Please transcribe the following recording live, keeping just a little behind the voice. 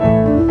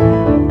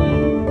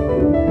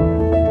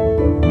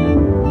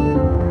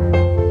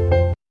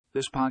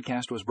This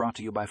podcast was brought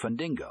to you by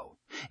Fundingo.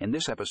 In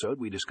this episode,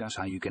 we discuss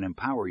how you can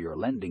empower your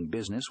lending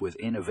business with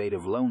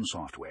innovative loan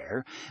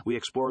software. We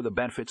explore the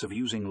benefits of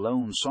using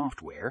loan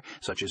software,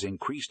 such as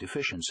increased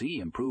efficiency,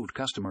 improved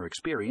customer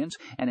experience,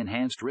 and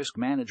enhanced risk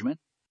management.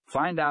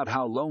 Find out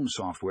how loan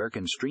software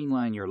can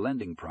streamline your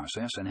lending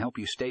process and help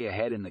you stay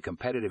ahead in the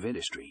competitive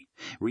industry.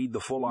 Read the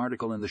full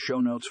article in the show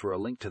notes for a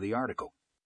link to the article.